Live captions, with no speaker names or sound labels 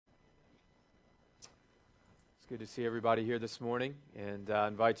Good to see everybody here this morning, and I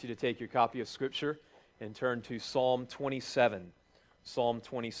invite you to take your copy of Scripture and turn to Psalm 27. Psalm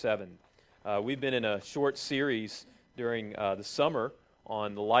 27. We've been in a short series during the summer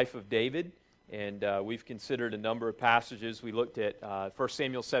on the life of David, and we've considered a number of passages. We looked at 1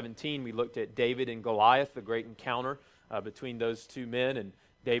 Samuel 17. We looked at David and Goliath, the great encounter between those two men, and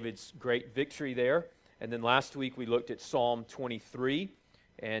David's great victory there. And then last week we looked at Psalm 23.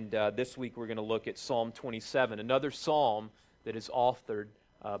 And this week we're going to look at Psalm 27, another psalm that is authored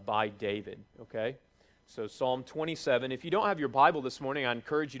by David, okay? So Psalm 27. If you don't have your Bible this morning, I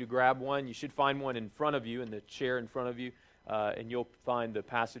encourage you to grab one. You should find one in front of you, in the chair in front of you, and you'll find the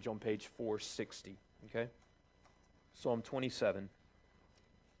passage on page 460, okay? Psalm 27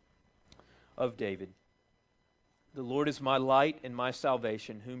 of David. The Lord is my light and my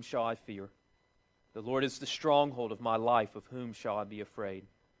salvation. Whom shall I fear? The Lord is the stronghold of my life. Of whom shall I be afraid?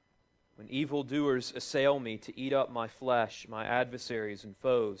 When evildoers assail me to eat up my flesh, my adversaries and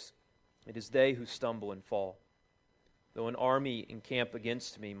foes, it is they who stumble and fall. Though an army encamp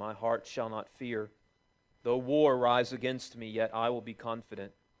against me, my heart shall not fear. Though war rise against me, yet I will be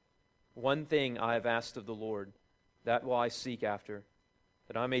confident. One thing I have asked of the Lord, that will I seek after,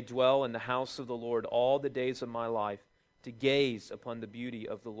 that I may dwell in the house of the Lord all the days of my life, to gaze upon the beauty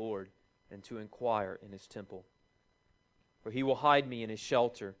of the Lord, and to inquire in His temple. For He will hide me in His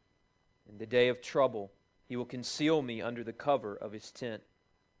shelter. In the day of trouble, He will conceal me under the cover of His tent.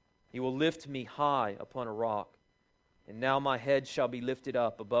 He will lift me high upon a rock. And now my head shall be lifted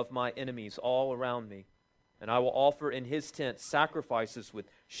up above my enemies all around me. And I will offer in His tent sacrifices with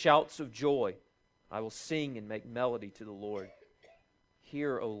shouts of joy. I will sing and make melody to the Lord.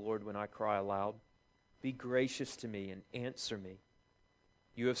 Hear, O Lord, when I cry aloud. Be gracious to me and answer me.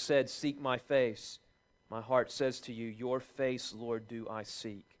 You have said, seek my face. My heart says to you, your face, Lord, do I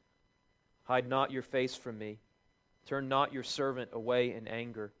seek. Hide not your face from me. Turn not your servant away in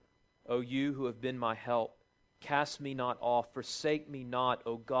anger. O you who have been my help, cast me not off. Forsake me not,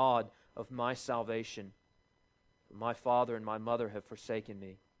 O God of my salvation. For my father and my mother have forsaken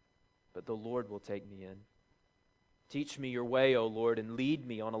me, but the Lord will take me in. Teach me your way, O Lord, and lead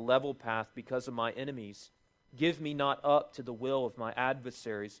me on a level path because of my enemies. Give me not up to the will of my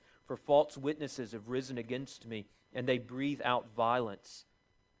adversaries, for false witnesses have risen against me, and they breathe out violence.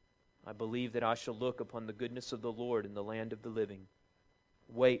 I believe that I shall look upon the goodness of the Lord in the land of the living.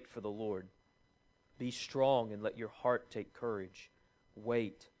 Wait for the Lord. Be strong and let your heart take courage.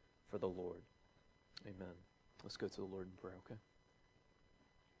 Wait for the Lord. Amen. Let's go to the Lord in prayer, okay?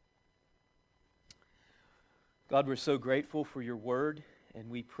 God, we're so grateful for your word. And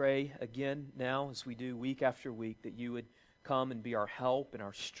we pray again now, as we do week after week, that you would come and be our help and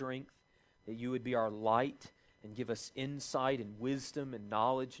our strength, that you would be our light and give us insight and wisdom and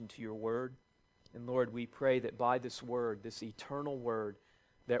knowledge into your word. And Lord, we pray that by this word, this eternal word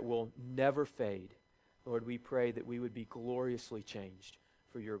that will never fade, Lord, we pray that we would be gloriously changed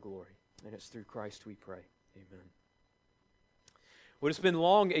for your glory. And it's through Christ we pray. Amen. Well, it's been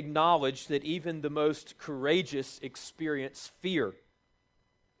long acknowledged that even the most courageous experience fear.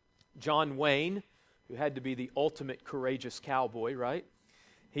 John Wayne, who had to be the ultimate courageous cowboy, right?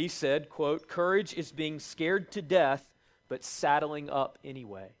 He said, quote, courage is being scared to death, but saddling up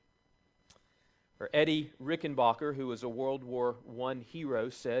anyway. Or Eddie Rickenbacker, who was a World War I hero,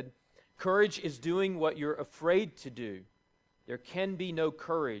 said, courage is doing what you're afraid to do. There can be no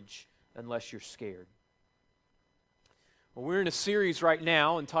courage unless you're scared. Well, we're in a series right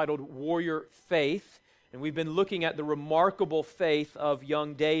now entitled Warrior Faith. And we've been looking at the remarkable faith of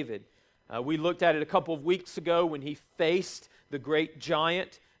young David. We looked at it a couple of weeks ago when he faced the great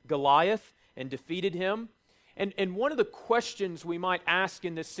giant Goliath and defeated him. And one of the questions we might ask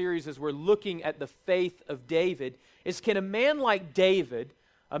in this series as we're looking at the faith of David is, can a man like David,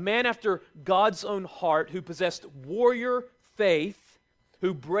 a man after God's own heart who possessed warrior faith,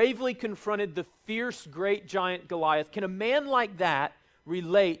 who bravely confronted the fierce great giant Goliath, can a man like that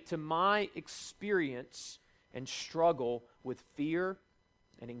relate to my experience and struggle with fear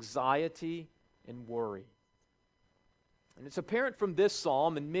and anxiety and worry? And it's apparent from this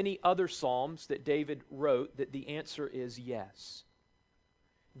psalm and many other psalms that David wrote that the answer is yes.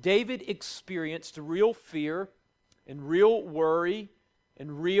 David experienced real fear and real worry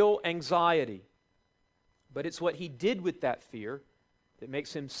and real anxiety. But it's what he did with that fear that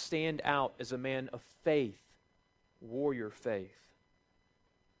makes him stand out as a man of faith, warrior faith.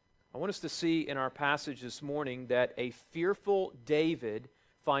 I want us to see in our passage this morning that a fearful David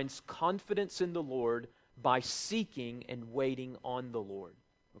finds confidence in the Lord by seeking and waiting on the Lord.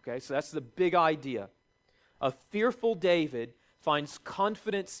 Okay, so that's the big idea. A fearful David finds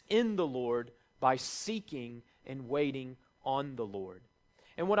confidence in the Lord by seeking and waiting on the Lord.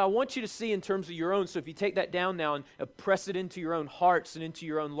 And what I want you to see in terms of your own, so if you take that down now and press it into your own hearts and into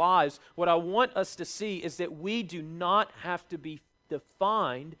your own lives, what I want us to see is that we do not have to be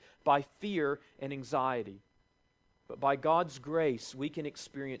defined by fear and anxiety. But by God's grace, we can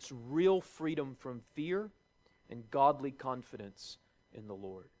experience real freedom from fear and godly confidence in the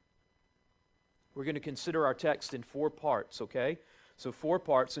Lord. We're going to consider our text in 4 parts, okay? So 4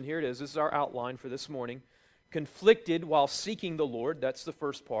 parts, and here it is. This is our outline for this morning. Conflicted while seeking the Lord, that's the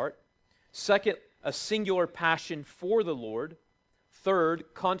first part. Second, a singular passion for the Lord. Third,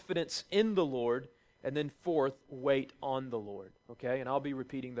 confidence in the Lord. And then fourth, wait on the Lord, okay? And I'll be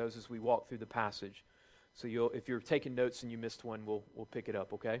repeating those as we walk through the passage. So if you're taking notes and you missed one, we'll pick it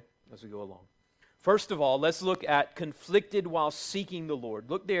up, okay, as we go along. First of all, let's look at conflicted while seeking the Lord.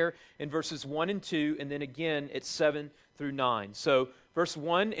 Look there in verses 1 and 2, and then again at 7 through 9. So verse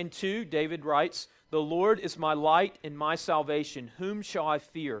 1 and 2, David writes, "The Lord is my light and my salvation. Whom shall I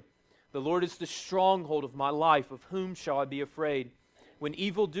fear? The Lord is the stronghold of my life. Of whom shall I be afraid? When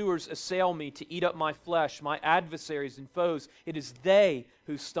evildoers assail me to eat up my flesh, my adversaries and foes, it is they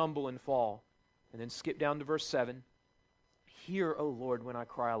who stumble and fall." And then skip down to verse 7. "Hear, O Lord, when I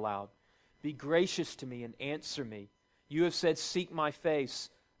cry aloud. Be gracious to me and answer me. You have said, 'Seek my face.'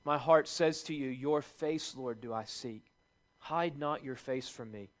 My heart says to you, 'Your face, Lord, do I seek.' Hide not your face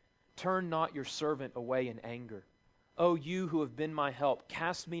from me. Turn not your servant away in anger. O you who have been my help,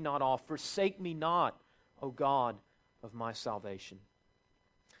 cast me not off. Forsake me not, O God of my salvation."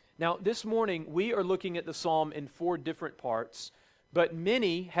 Now, this morning, we are looking at the psalm in 4 different parts, but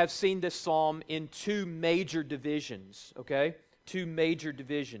many have seen this psalm in 2 major divisions, okay? 2 major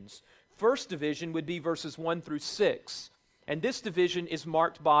divisions. First division would be verses 1 through 6. And this division is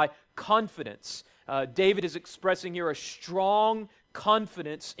marked by confidence. David is expressing here a strong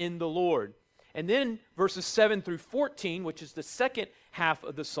confidence in the Lord. And then verses 7 through 14, which is the second half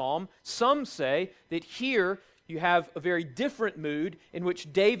of the psalm, some say that here you have a very different mood in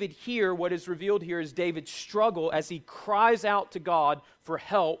which David here, what is revealed here is David's struggle as he cries out to God for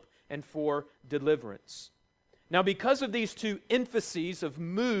help and for deliverance. Now, because of these 2 emphases of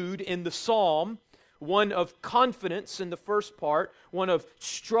mood in the psalm, one of confidence in the first part, one of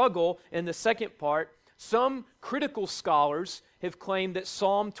struggle in the second part, some critical scholars have claimed that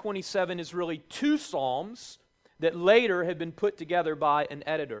Psalm 27 is really 2 psalms that later have been put together by an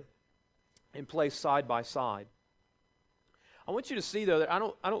editor and placed side by side. I want you to see, though, that I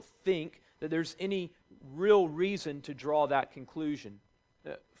don't think that there's any real reason to draw that conclusion.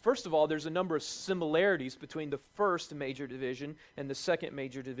 First of all, there's a number of similarities between the first major division and the second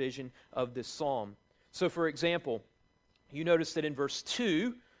major division of this psalm. So, for example, you notice that in verse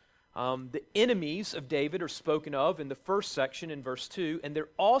 2, the enemies of David are spoken of in the first section in verse 2, and they're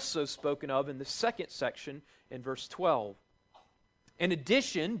also spoken of in the second section in verse 12. In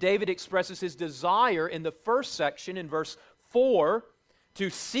addition, David expresses his desire in the first section in verse 4 to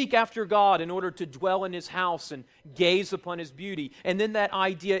seek after God in order to dwell in His house and gaze upon His beauty. And then that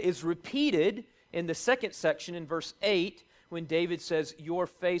idea is repeated in the second section in verse 8 when David says, "Your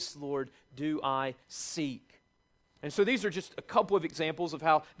face, Lord, do I seek." And so these are just a couple of examples of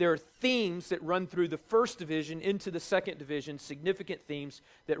how there are themes that run through the first division into the second division, significant themes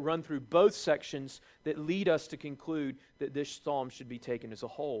that run through both sections that lead us to conclude that this psalm should be taken as a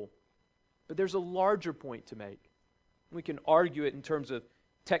whole. But there's a larger point to make. We can argue it in terms of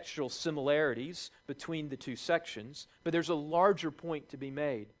textual similarities between the 2 sections, but there's a larger point to be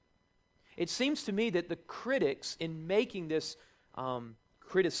made. It seems to me that the critics, in making this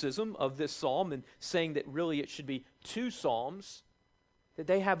criticism of this psalm and saying that really it should be 2 psalms, that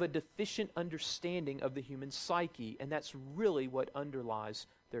they have a deficient understanding of the human psyche, and that's really what underlies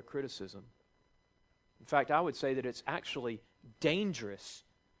their criticism. In fact, I would say that it's actually dangerous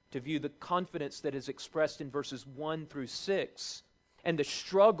to view the confidence that is expressed in verses 1 through 6 and the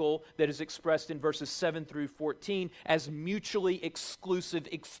struggle that is expressed in verses 7 through 14 as mutually exclusive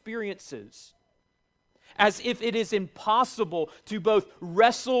experiences. As if it is impossible to both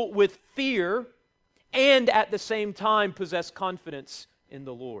wrestle with fear and at the same time possess confidence in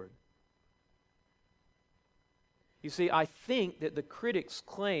the Lord. You see, I think that the critics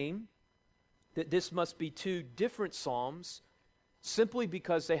claim that this must be 2 different psalms simply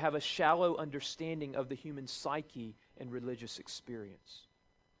because they have a shallow understanding of the human psyche and religious experience.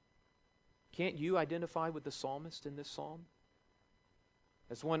 Can't you identify with the psalmist in this psalm?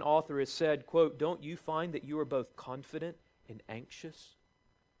 As one author has said, quote, "Don't you find that you are both confident and anxious?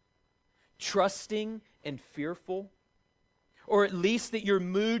 Trusting and fearful? Or at least that your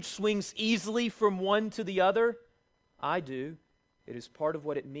mood swings easily from one to the other? I do. It is part of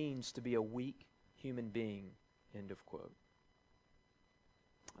what it means to be a weak human being." End of quote.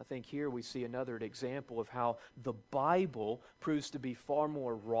 I think here we see another example of how the Bible proves to be far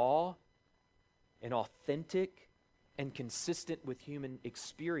more raw and authentic and consistent with human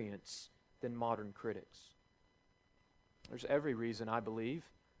experience than modern critics. There's every reason, I believe,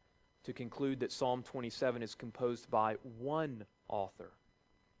 to conclude that Psalm 27 is composed by one author.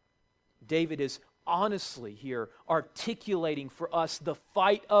 David is honestly here articulating for us the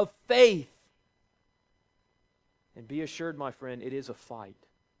fight of faith. And be assured, my friend, it is a fight.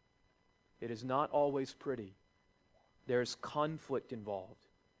 It is not always pretty. There's conflict involved.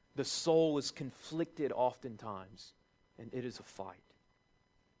 The soul is conflicted oftentimes, and it is a fight.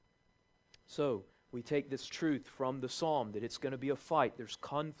 So, we take this truth from the psalm that it's going to be a fight. There's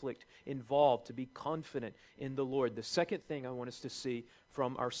conflict involved to be confident in the Lord. The second thing I want us to see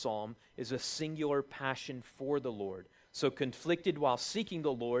from our psalm is a singular passion for the Lord. So conflicted while seeking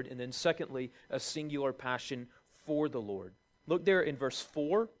the Lord, and then secondly, a singular passion for the Lord. Look there in verse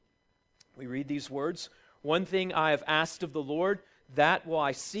 4. We read these words, "One thing I have asked of the Lord, that will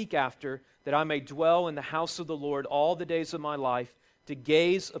I seek after, that I may dwell in the house of the Lord all the days of my life, to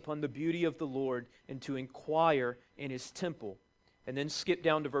gaze upon the beauty of the Lord and to inquire in His temple." And then skip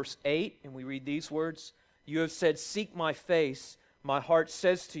down to verse 8 and we read these words, "You have said, seek my face. My heart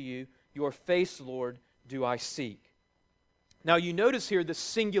says to you, your face, Lord, do I seek." Now you notice here the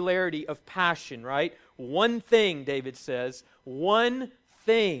singularity of passion, right? One thing, David says, one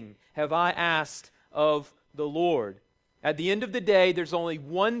thing have I asked of the Lord. At the end of the day, there's only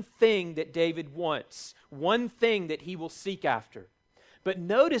one thing that David wants, one thing that he will seek after. But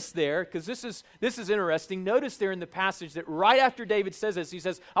notice there, because this is interesting, notice there in the passage that right after David says this, he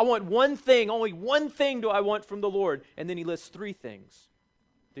says, I want one thing, only one thing do I want from the Lord. And then he lists three things.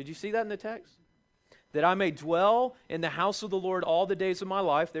 Did you see that in the text? That I may dwell in the house of the Lord all the days of my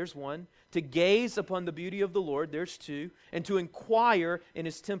life, there's one. To gaze upon the beauty of the Lord, there's two. And to inquire in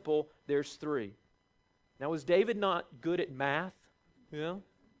His temple, there's three. Now, was David not good at math? You know?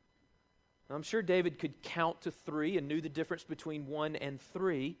 I'm sure David could count to three and knew the difference between one and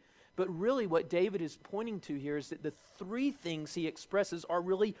three. But really what David is pointing to here is that the three things he expresses are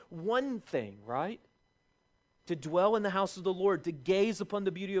really one thing, right? To dwell in the house of the Lord, to gaze upon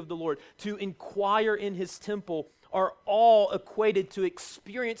the beauty of the Lord, to inquire in His temple are all equated to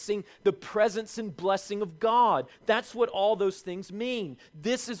experiencing the presence and blessing of God. That's what all those things mean.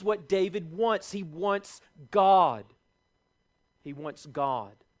 This is what David wants. He wants God. He wants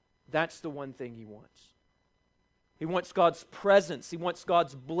God. That's the one thing he wants. He wants God's presence. He wants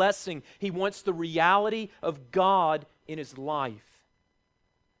God's blessing. He wants the reality of God in his life.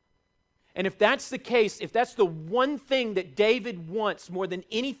 And if that's the case, if that's the one thing that David wants more than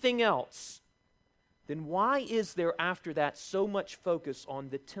anything else, then why is there after that so much focus on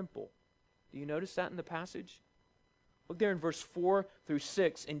the temple? Do you notice that in the passage? Look there in verse 4 through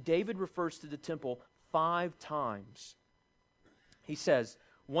 6, and David refers to the temple 5 times. He says,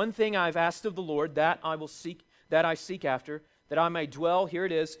 "One thing I've asked of the Lord, that I seek after, that I may dwell," here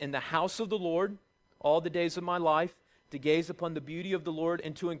it is, "in the house of the Lord all the days of my life, to gaze upon the beauty of the Lord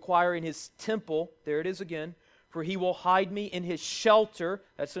and to inquire in His temple," there it is again, "for He will hide me in His shelter,"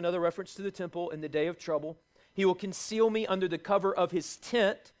 that's another reference to the temple, "in the day of trouble. He will conceal me under the cover of His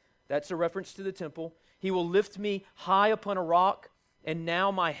tent," that's a reference to the temple. "He will lift me high upon a rock, and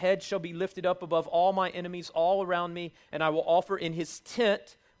now my head shall be lifted up above all my enemies all around me, and I will offer in His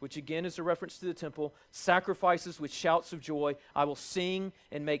tent," which again is a reference to the temple, "sacrifices with shouts of joy. I will sing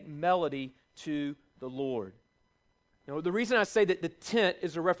and make melody to the Lord." Now, the reason I say that the tent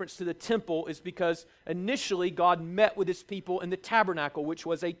is a reference to the temple is because initially God met with His people in the tabernacle, which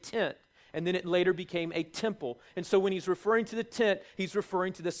was a tent, and then it later became a temple. And so when He's referring to the tent, He's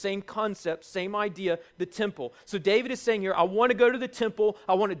referring to the same concept, same idea, the temple. So David is saying here, I want to go to the temple,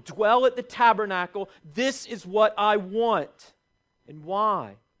 I want to dwell at the tabernacle. This is what I want. And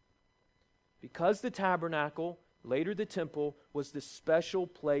why? Because the tabernacle, later the temple, was the special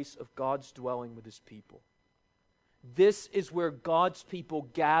place of God's dwelling with His people. This is where God's people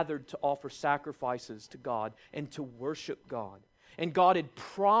gathered to offer sacrifices to God and to worship God. And God had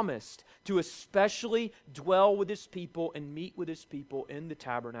promised to especially dwell with His people and meet with His people in the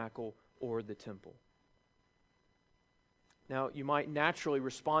tabernacle or the temple. Now, you might naturally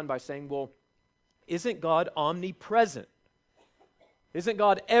respond by saying, well, isn't God omnipresent? Isn't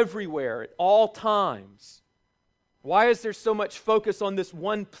God everywhere at all times? Why is there so much focus on this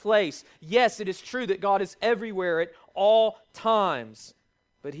one place? Yes, it is true that God is everywhere at all times,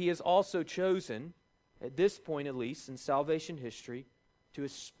 but He has also chosen, at this point at least in salvation history, to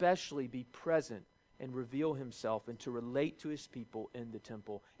especially be present and reveal Himself and to relate to His people in the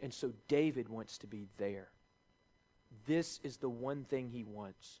temple. And so David wants to be there. this is the one thing he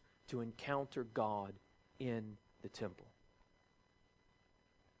wants, to encounter God in the temple.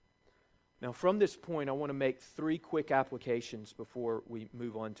 Now, from this point, I want to make 3 quick applications before we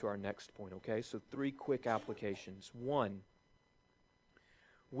move on to our next point, okay? So 3 quick applications. 1,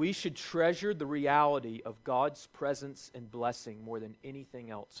 we should treasure the reality of God's presence and blessing more than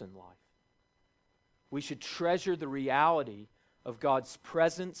anything else in life. We should treasure the reality of God's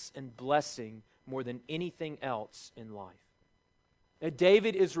presence and blessing more than anything else in life. Now,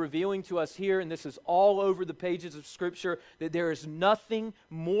 David is revealing to us here, and this is all over the pages of Scripture, that there is nothing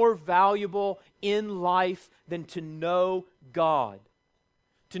more valuable in life than to know God.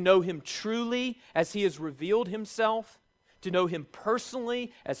 To know Him truly as He has revealed Himself, to know Him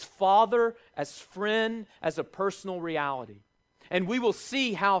personally as Father, as friend, as a personal reality. And we will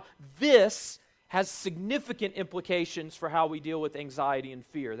see how this has significant implications for how we deal with anxiety and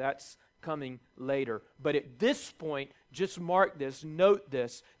fear. That's coming later. But at this point, just mark this, note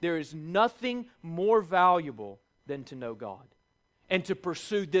this, there is nothing more valuable than to know God and to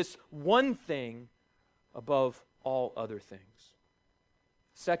pursue this one thing above all other things.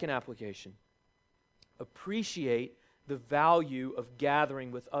 Second application, appreciate the value of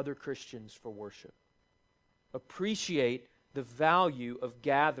gathering with other Christians for worship. Appreciate the value of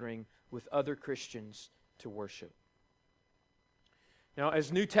gathering with other Christians to worship. Now,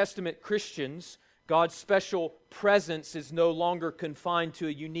 as New Testament Christians, God's special presence is no longer confined to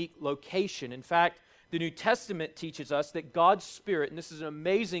a unique location. In fact, the New Testament teaches us that God's Spirit, and this is an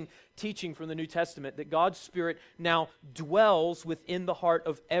amazing teaching from the New Testament, that God's Spirit now dwells within the heart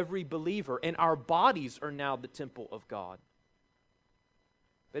of every believer, and our bodies are now the temple of God.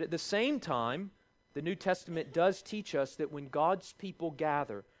 But at the same time, the New Testament does teach us that when God's people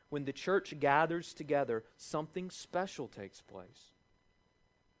gather, when the church gathers together, something special takes place.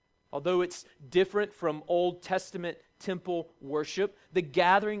 Although it's different from Old Testament temple worship, the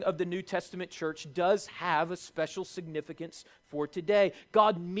gathering of the New Testament church does have a special significance for today.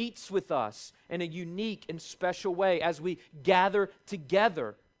 God meets with us in a unique and special way as we gather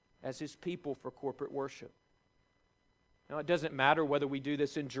together as His people for corporate worship. Now, it doesn't matter whether we do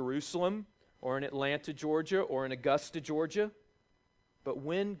this in Jerusalem or in Atlanta, Georgia, or in Augusta, Georgia, but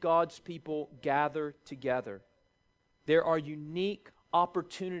when God's people gather together, there are unique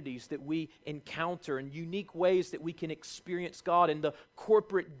opportunities that we encounter and unique ways that we can experience God in the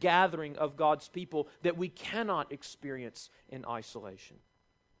corporate gathering of God's people that we cannot experience in isolation.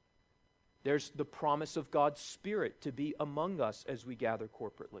 There's the promise of God's Spirit to be among us as we gather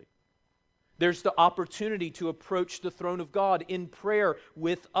corporately. There's the opportunity to approach the throne of God in prayer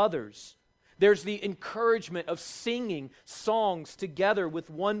with others. There's the encouragement of singing songs together with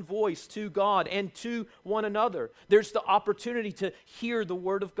one voice to God and to one another. There's the opportunity to hear the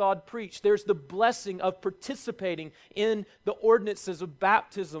Word of God preached. There's the blessing of participating in the ordinances of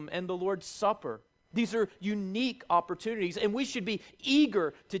baptism and the Lord's Supper. These are unique opportunities, and we should be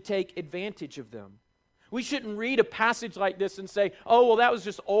eager to take advantage of them. We shouldn't read a passage like this and say, oh, well, that was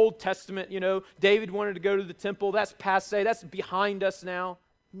just Old Testament, David wanted to go to the temple, that's passé, that's behind us now.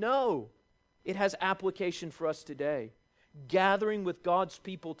 No. It has application for us today. Gathering with God's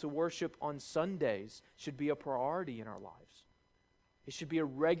people to worship on Sundays should be a priority in our lives. It should be a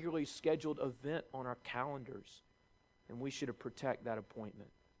regularly scheduled event on our calendars, and we should protect that appointment.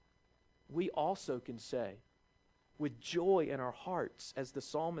 We also can say, with joy in our hearts, as the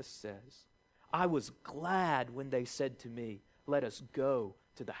psalmist says, I was glad when they said to me, let us go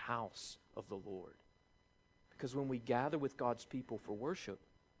to the house of the Lord. Because when we gather with God's people for worship,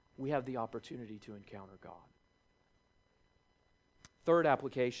 we have the opportunity to encounter God. Third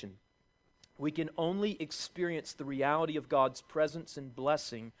application, we can only experience the reality of God's presence and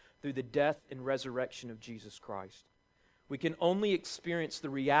blessing through the death and resurrection of Jesus Christ. We can only experience the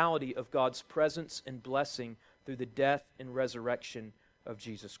reality of God's presence and blessing through the death and resurrection of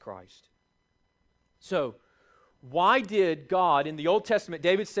Jesus Christ. So, why did God, in the Old Testament,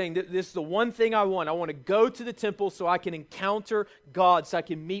 David's saying that this is the one thing I want. I want to go to the temple so I can encounter God, so I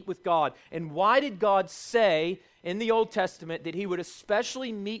can meet with God. And why did God say in the Old Testament that He would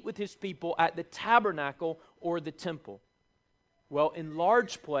especially meet with His people at the tabernacle or the temple? Well, in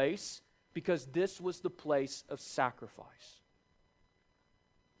large place, because this was the place of sacrifice.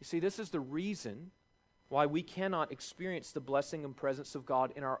 You see, this is the reason why we cannot experience the blessing and presence of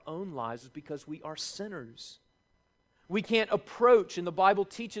God in our own lives, is because we are sinners. We can't approach, and the Bible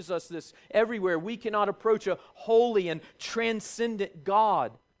teaches us this everywhere, we cannot approach a holy and transcendent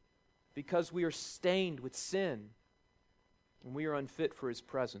God because we are stained with sin and we are unfit for His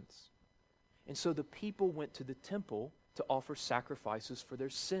presence. And so the people went to the temple to offer sacrifices for their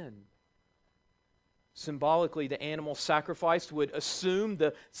sin. Symbolically, the animal sacrificed would assume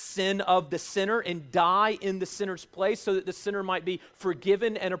the sin of the sinner and die in the sinner's place so that the sinner might be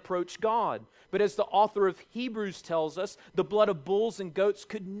forgiven and approach God. But as the author of Hebrews tells us, the blood of bulls and goats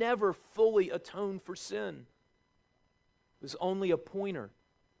could never fully atone for sin. It was only a pointer,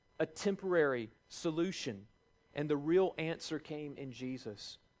 a temporary solution, and the real answer came in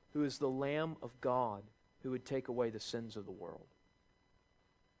Jesus, who is the Lamb of God who would take away the sins of the world.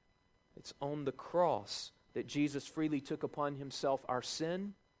 It's on the cross that Jesus freely took upon himself our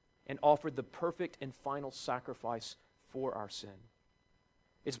sin and offered the perfect and final sacrifice for our sin.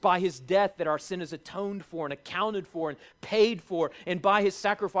 It's by his death that our sin is atoned for and accounted for and paid for. And by his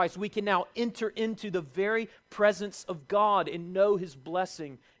sacrifice, we can now enter into the very presence of God and know his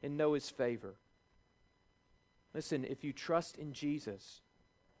blessing and know his favor. Listen, if you trust in Jesus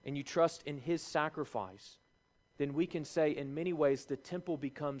and you trust in his sacrifice, then we can say in many ways the temple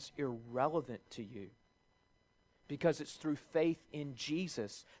becomes irrelevant to you. Because it's through faith in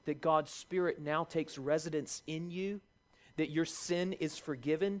Jesus that God's Spirit now takes residence in you, that your sin is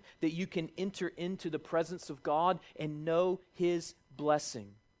forgiven, that you can enter into the presence of God and know his blessing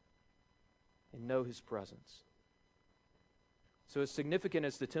and know his presence. So as significant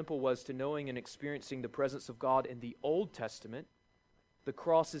as the temple was to knowing and experiencing the presence of God in the Old Testament, the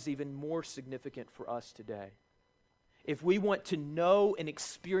cross is even more significant for us today. If we want to know and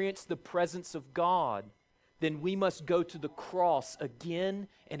experience the presence of God, then we must go to the cross again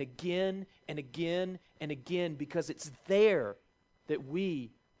and again and again and again, because it's there that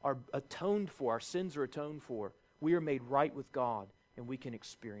we are atoned for, our sins are atoned for. We are made right with God, and we can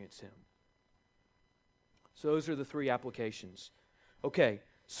experience him. So those are the three applications. Okay,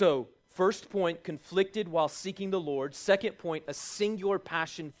 so first point, conflicted while seeking the Lord. Second point, a singular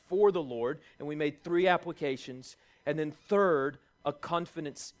passion for the Lord, and we made three applications. And then third, a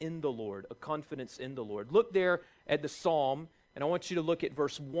confidence in the Lord, a confidence in the Lord. Look there at the psalm, and I want you to look at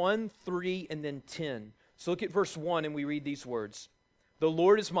verse 1, 3, and then 10. So look at verse 1, and we read these words. The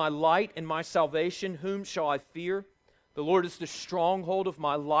Lord is my light and my salvation, whom shall I fear? The Lord is the stronghold of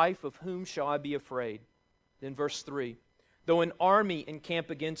my life, of whom shall I be afraid? Then verse 3, though an army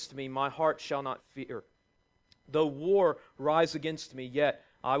encamp against me, my heart shall not fear. Though war rise against me, yet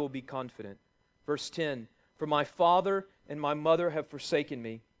I will be confident. Verse 10, for my father and my mother have forsaken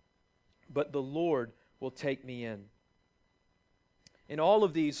me, but the Lord will take me in. In all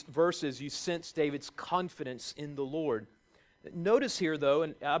of these verses, you sense David's confidence in the Lord. Notice here, though,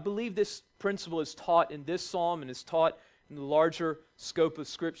 and I believe this principle is taught in this psalm and is taught in the larger scope of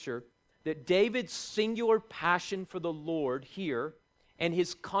Scripture, that David's singular passion for the Lord here and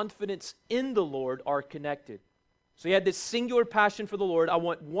his confidence in the Lord are connected. So he had this singular passion for the Lord. I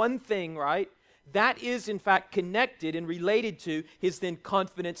want one thing, right? That is, in fact, connected and related to his then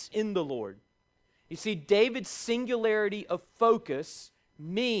confidence in the Lord. You see, David's singularity of focus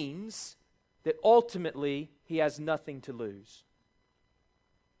means that ultimately he has nothing to lose.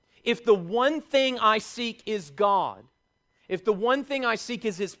 If the one thing I seek is God, if the one thing I seek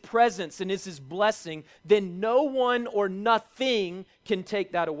is his presence and is his blessing, then no one or nothing can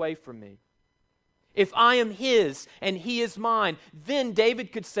take that away from me. If I am his and he is mine, then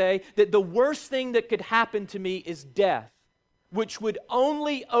David could say that the worst thing that could happen to me is death, which would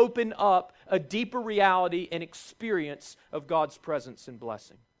only open up a deeper reality and experience of God's presence and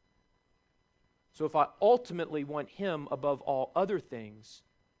blessing. So if I ultimately want him above all other things,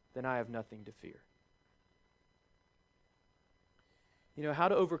 then I have nothing to fear. You know, how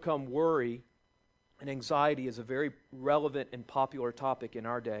to overcome worry and anxiety is a very relevant and popular topic in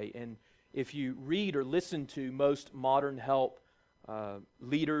our day. And if you read or listen to most modern help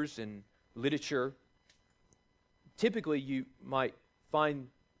leaders and literature, typically you might find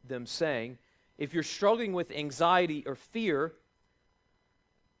them saying, if you're struggling with anxiety or fear,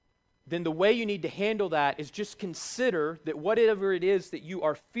 then the way you need to handle that is just consider that whatever it is that you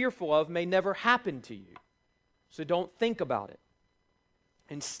are fearful of may never happen to you. So don't think about it.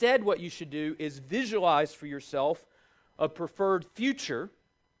 Instead, what you should do is visualize for yourself a preferred future,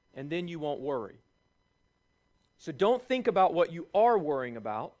 and then you won't worry. So don't think about what you are worrying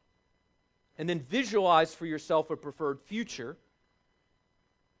about, and then visualize for yourself a preferred future,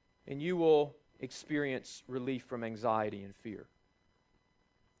 and you will experience relief from anxiety and fear.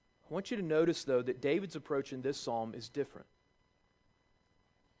 I want you to notice, though, that David's approach in this psalm is different.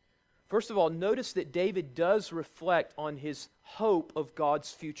 First of all, notice that David does reflect on his hope of God's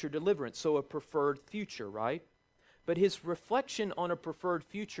future deliverance, so a preferred future, right? But his reflection on a preferred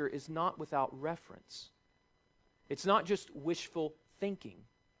future is not without reference. It's not just wishful thinking,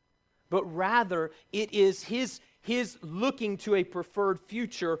 but rather it is his looking to a preferred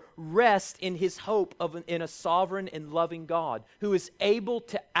future rest in his hope in a sovereign and loving God who is able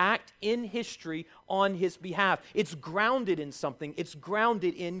to act in history on his behalf. It's grounded in something. It's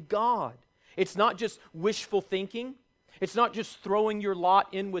grounded in God. It's not just wishful thinking. It's not just throwing your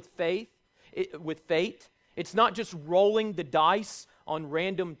lot in with fate. It's not just rolling the dice on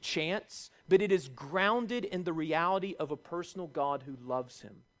random chance, but it is grounded in the reality of a personal God who loves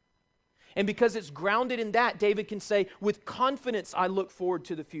him. And because it's grounded in that, David can say, with confidence I look forward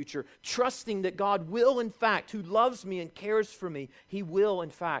to the future, trusting that God will, in fact, who loves me and cares for me, he will, in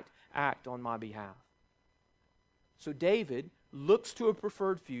fact, act on my behalf. So David looks to a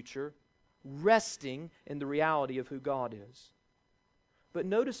preferred future, resting in the reality of who God is. But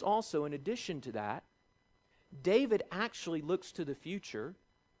notice also, in addition to that, David actually looks to the future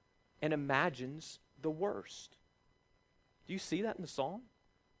and imagines the worst. Do you see that in the psalm?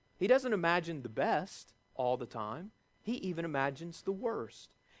 He doesn't imagine the best all the time. He even imagines the worst.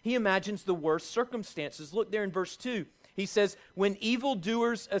 He imagines the worst circumstances. Look there in verse 2. He says, when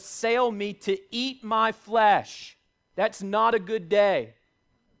evildoers assail me to eat my flesh, that's not a good day.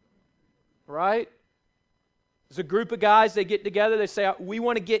 Right? There's a group of guys, they get together, they say, we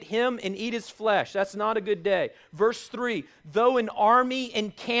want to get him and eat his flesh. That's not a good day. Verse 3, though an army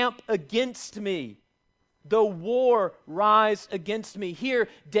encamp against me, though war rise against me. Here,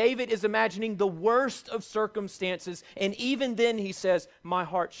 David is imagining the worst of circumstances, and even then he says, my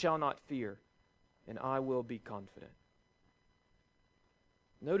heart shall not fear, and I will be confident.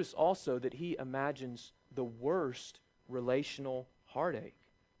 Notice also that he imagines the worst relational heartache.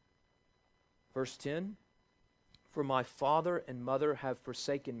 Verse 10, for my father and mother have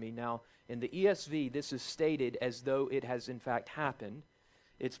forsaken me. Now, in the ESV, this is stated as though it has in fact happened.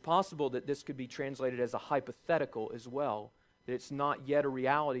 It's possible that this could be translated as a hypothetical as well, that it's not yet a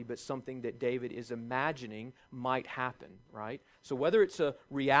reality, but something that David is imagining might happen, right? So whether it's a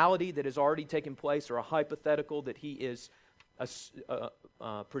reality that has already taken place or a hypothetical that he is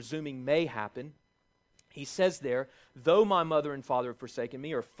presuming may happen, he says there, though my mother and father have forsaken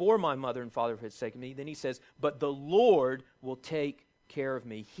me, or for my mother and father have forsaken me, then he says, but the Lord will take care of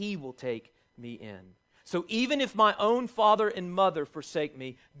me. He will take me in. So even if my own father and mother forsake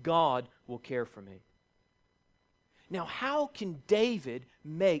me, God will care for me. Now, how can David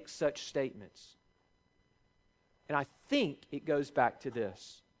make such statements? And I think it goes back to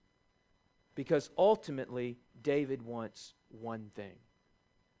this. Because ultimately, David wants one thing.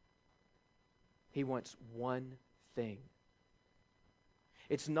 He wants one thing.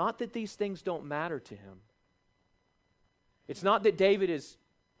 It's not that these things don't matter to him. It's not that David is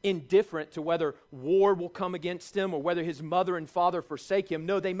indifferent to whether war will come against him or whether his mother and father forsake him.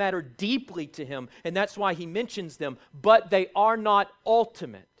 No, they matter deeply to him, and that's why he mentions them, but they are not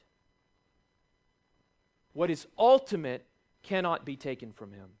ultimate. What is ultimate cannot be taken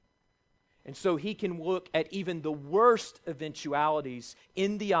from him. And so he can look at even the worst eventualities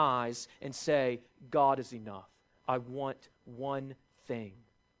in the eyes and say, God is enough. I want one thing.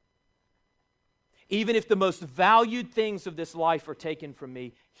 Even if the most valued things of this life are taken from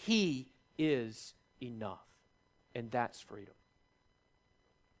me, He is enough. And that's freedom.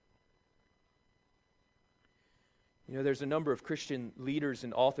 You know, there's a number of Christian leaders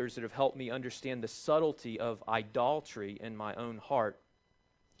and authors that have helped me understand the subtlety of idolatry in my own heart.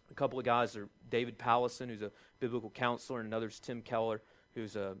 A couple of guys are David Pallison, who's a biblical counselor, and another's Tim Keller,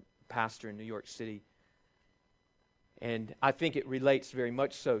 who's a pastor in New York City. And I think it relates very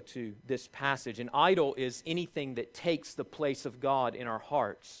much so to this passage. An idol is anything that takes the place of God in our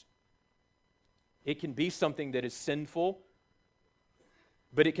hearts. It can be something that is sinful,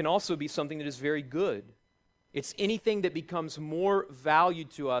 but it can also be something that is very good. It's anything that becomes more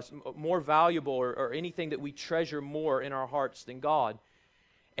valued to us, more valuable, or anything that we treasure more in our hearts than God.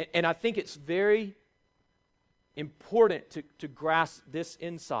 And I think it's very important to grasp this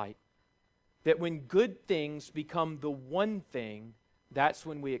insight, that when good things become the one thing, that's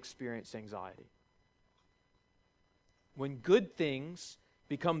when we experience anxiety. When good things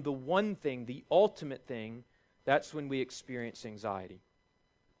become the one thing, the ultimate thing, that's when we experience anxiety.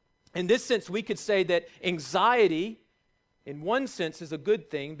 In this sense, we could say that anxiety, in one sense, is a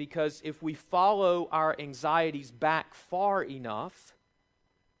good thing, because if we follow our anxieties back far enough,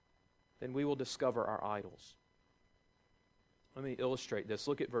 then we will discover our idols. Let me illustrate this.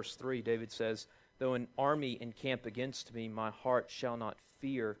 Look at verse 3. David says, though an army encamp against me, my heart shall not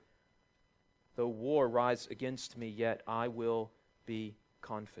fear. Though war rise against me, yet I will be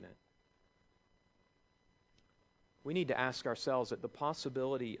confident. We need to ask ourselves that the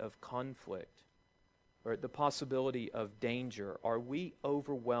possibility of conflict or at the possibility of danger, are we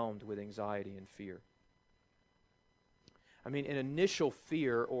overwhelmed with anxiety and fear? I mean, an initial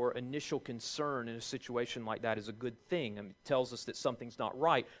fear or initial concern in a situation like that is a good thing. I mean, it tells us that something's not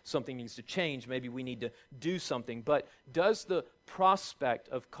right, something needs to change, maybe we need to do something. But does the prospect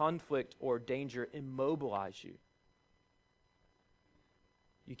of conflict or danger immobilize you?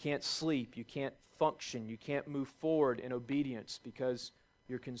 You can't sleep, you can't function, you can't move forward in obedience because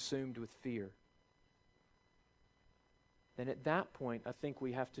you're consumed with fear. Then at that point, I think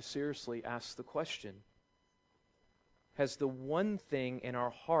we have to seriously ask the question, has the one thing in our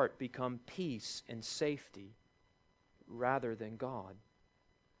heart become peace and safety rather than God?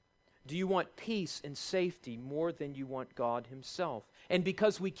 Do you want peace and safety more than you want God Himself? And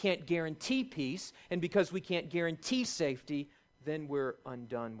because we can't guarantee peace, and because we can't guarantee safety, then we're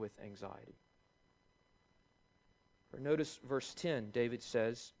undone with anxiety. Or notice verse 10, David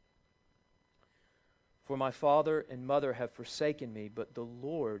says, "For my father and mother have forsaken me, but the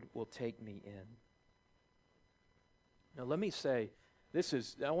Lord will take me in." Now let me say,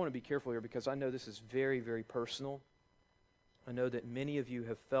 I want to be careful here because I know this is very, very personal. I know that many of you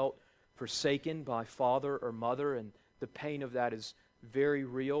have felt forsaken by father or mother, and the pain of that is very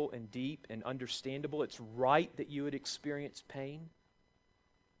real and deep and understandable. It's right that you would experience pain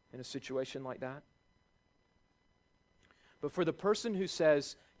in a situation like that. But for the person who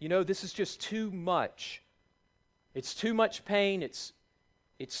says, this is just too much. It's too much pain. It's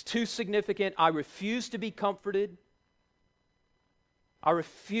too significant. I refuse to be comforted. I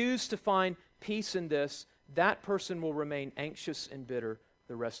refuse to find peace in this. That person will remain anxious and bitter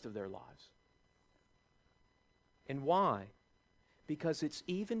the rest of their lives. And why? Because it's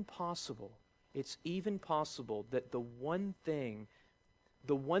even possible that the one thing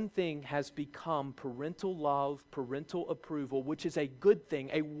has become parental love, parental approval, which is a good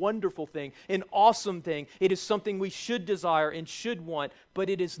thing, a wonderful thing, an awesome thing. It is something we should desire and should want, but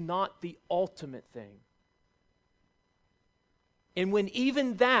it is not the ultimate thing. And when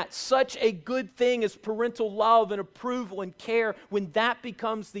even that, such a good thing as parental love and approval and care, when that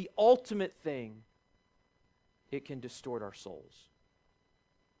becomes the ultimate thing, it can distort our souls.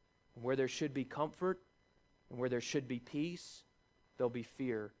 Where there should be comfort and where there should be peace, there'll be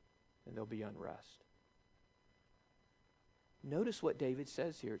fear and there'll be unrest. Notice what David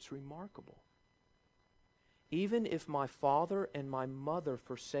says here. It's remarkable. Even if my father and my mother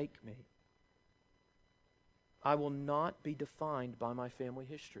forsake me, I will not be defined by my family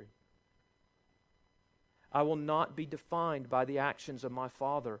history. I will not be defined by the actions of my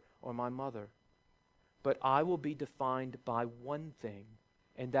father or my mother. But I will be defined by one thing,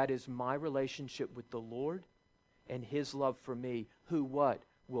 and that is my relationship with the Lord and His love for me, who what?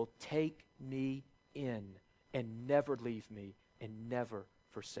 Will take me in and never leave me and never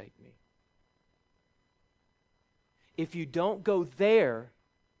forsake me. If you don't go there,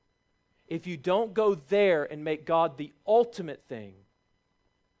 and make God the ultimate thing,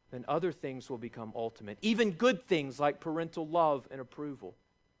 then other things will become ultimate. Even good things like parental love and approval.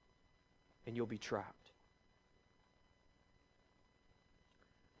 And you'll be trapped.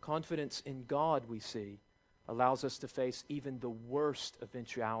 Confidence in God, we see, allows us to face even the worst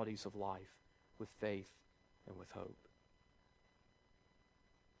eventualities of life with faith and with hope.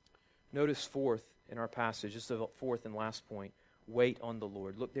 Notice fourth in our passage, just the fourth and last point, wait on the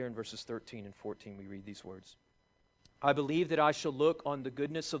Lord. Look there in verses 13 and 14, we read these words. "I believe that I shall look on the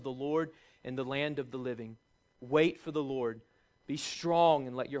goodness of the Lord in the land of the living. Wait for the Lord. Be strong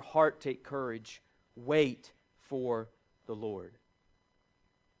and let your heart take courage. Wait for the Lord."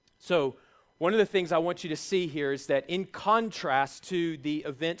 So, one of the things I want you to see here is that in contrast to the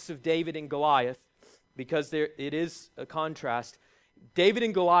events of David and Goliath, because it is a contrast, David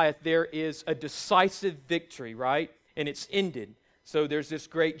and Goliath, there is a decisive victory, right? And it's ended. So there's this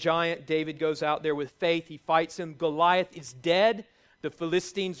great giant. David goes out there with faith. He fights him. Goliath is dead. The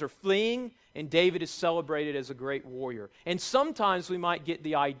Philistines are fleeing. And David is celebrated as a great warrior. And sometimes we might get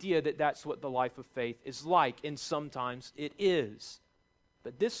the idea that that's what the life of faith is like. And sometimes it is.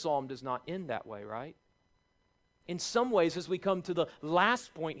 But this psalm does not end that way, right? In some ways, as we come to the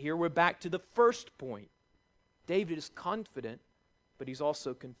last point here, we're back to the first point. David is confident, but he's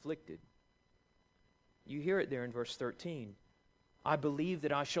also conflicted. You hear it there in verse 13. "I believe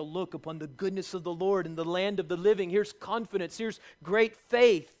that I shall look upon the goodness of the Lord in the land of the living." Here's confidence. Here's great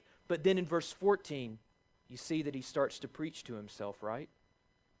faith. But then in verse 14, you see that he starts to preach to himself, right?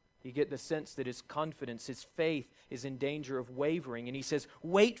 You get the sense that his confidence, his faith is in danger of wavering. And he says,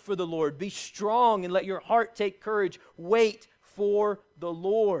 wait for the Lord. Be strong and let your heart take courage. Wait for the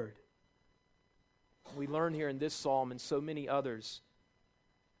Lord. We learn here in this psalm and so many others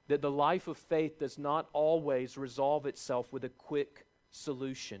that the life of faith does not always resolve itself with a quick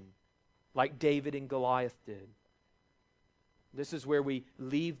solution, like David and Goliath did. This is where we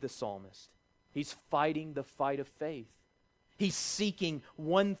leave the psalmist. He's fighting the fight of faith. He's seeking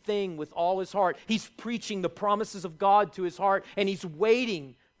one thing with all his heart. He's preaching the promises of God to his heart, and he's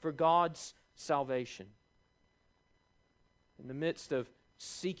waiting for God's salvation. In the midst of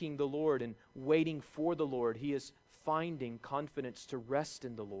seeking the Lord and waiting for the Lord, he is finding confidence to rest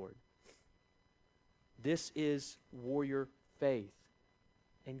in the Lord. This is warrior faith.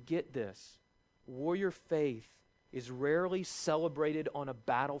 And get this, warrior faith is rarely celebrated on a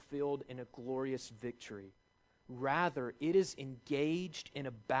battlefield in a glorious victory. Rather, it is engaged in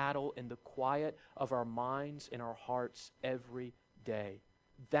a battle in the quiet of our minds and our hearts every day.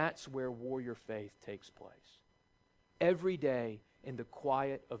 That's where warrior faith takes place. Every day in the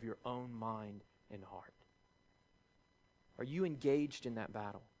quiet of your own mind and heart. Are you engaged in that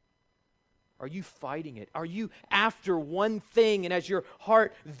battle? Are you fighting it? Are you after one thing, and as your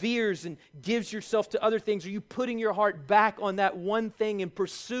heart veers and gives yourself to other things, are you putting your heart back on that one thing and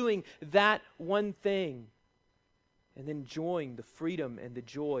pursuing that one thing? And then enjoying the freedom and the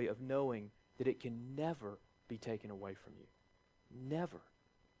joy of knowing that it can never be taken away from you. Never.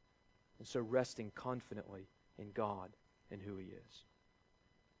 And so resting confidently in God and who He is.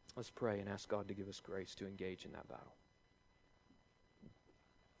 Let's pray and ask God to give us grace to engage in that battle.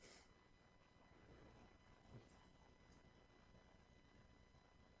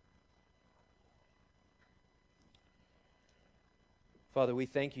 Father, we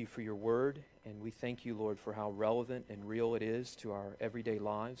thank you for your word, and we thank you, Lord, for how relevant and real it is to our everyday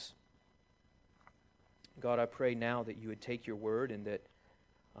lives. God, I pray now that you would take your word and that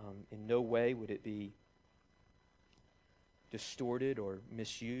in no way would it be distorted or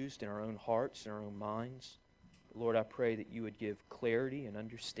misused in our own hearts and our own minds. Lord, I pray that you would give clarity and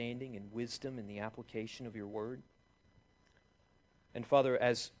understanding and wisdom in the application of your word. And Father,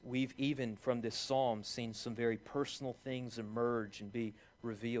 as we've even from this psalm seen some very personal things emerge and be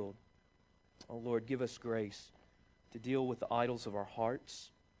revealed, oh Lord, give us grace to deal with the idols of our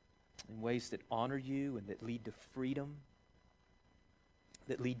hearts in ways that honor you and that lead to freedom,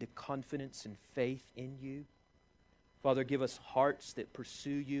 that lead to confidence and faith in you. Father, give us hearts that pursue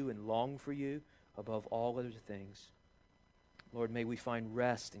you and long for you above all other things. Lord, may we find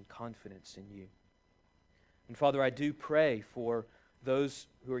rest and confidence in you. And Father, I do pray for those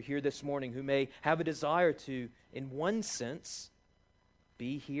who are here this morning who may have a desire to, in one sense,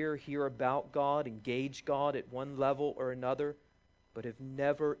 be here, hear about God, engage God at one level or another, but have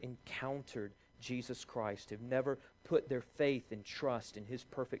never encountered Jesus Christ, have never put their faith and trust in His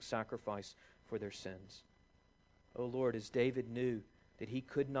perfect sacrifice for their sins. Oh Lord, as David knew that he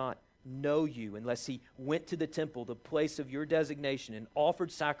could not know you unless he went to the temple, the place of your designation, and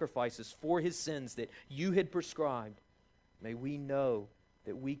offered sacrifices for his sins that you had prescribed, may we know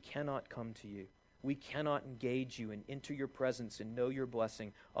that we cannot come to you. We cannot engage you and enter your presence and know your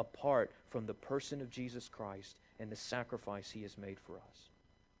blessing apart from the person of Jesus Christ and the sacrifice He has made for us.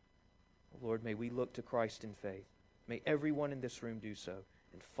 Lord, may we look to Christ in faith. May everyone in this room do so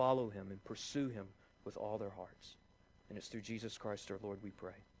and follow Him and pursue Him with all their hearts. And it's through Jesus Christ our Lord we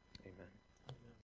pray. Amen.